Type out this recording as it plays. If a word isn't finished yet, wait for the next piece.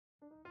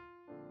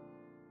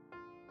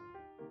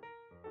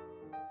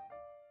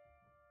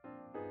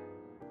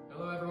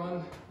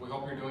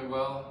you're doing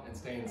well and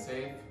staying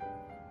safe.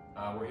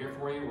 We're here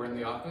for you. We're in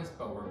the office,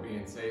 but we're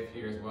being safe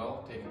here as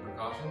well, taking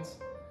precautions.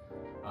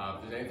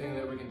 If there's anything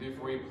that we can do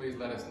for you, please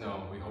let us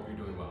know. We hope you're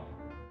doing well.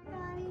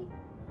 Daddy,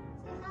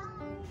 say hi.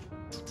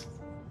 Say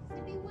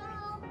be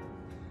well.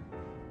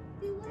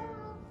 Be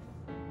well.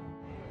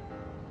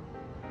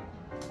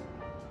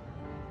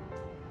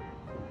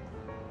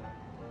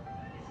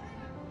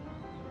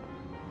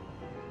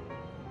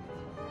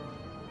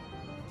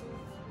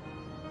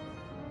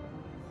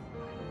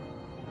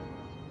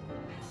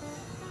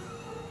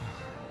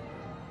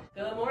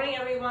 Good morning,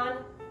 everyone.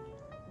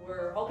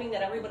 We're hoping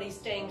that everybody's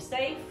staying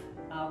safe.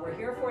 We're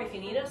here for you if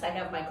you need us. I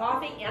have my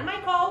coffee and my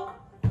Coke,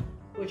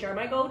 which are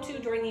my go-to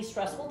during these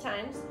stressful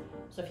times.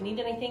 So if you need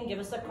anything, give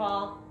us a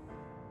call.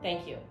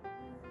 Thank you.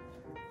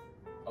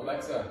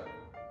 Alexa,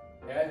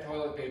 add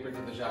toilet paper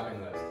to the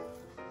shopping list.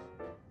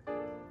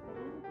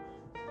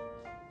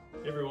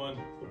 Hey everyone,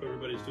 hope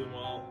everybody's doing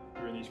well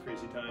during these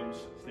crazy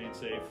times, staying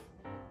safe.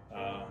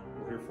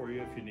 We're here for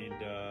you if you need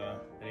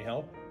any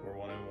help or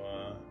want to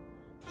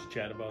just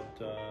chat about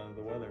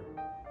the weather.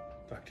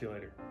 Talk to you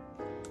later.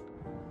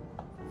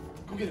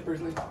 Go get it,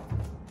 Bursley.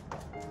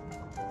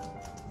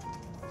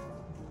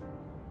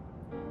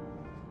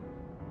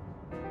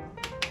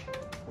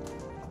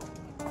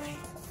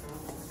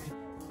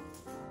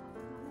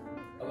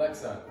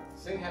 Alexa,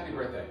 sing happy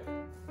birthday.